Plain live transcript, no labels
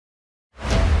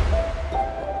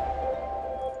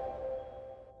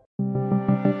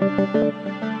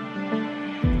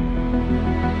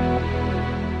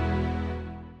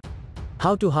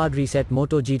How to hard reset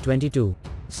Moto G22.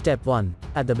 Step 1.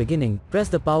 At the beginning, press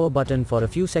the power button for a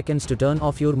few seconds to turn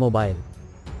off your mobile.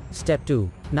 Step 2.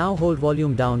 Now hold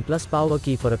volume down plus power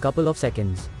key for a couple of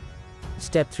seconds.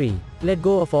 Step 3. Let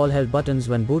go of all held buttons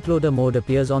when bootloader mode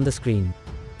appears on the screen.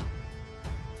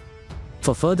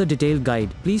 For further detailed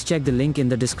guide, please check the link in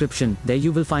the description. There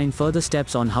you will find further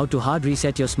steps on how to hard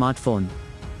reset your smartphone.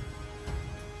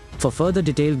 For further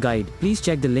detailed guide, please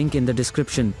check the link in the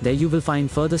description. There you will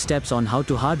find further steps on how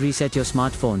to hard reset your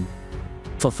smartphone.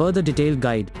 For further detailed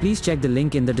guide, please check the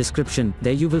link in the description.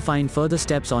 There you will find further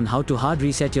steps on how to hard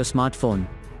reset your smartphone.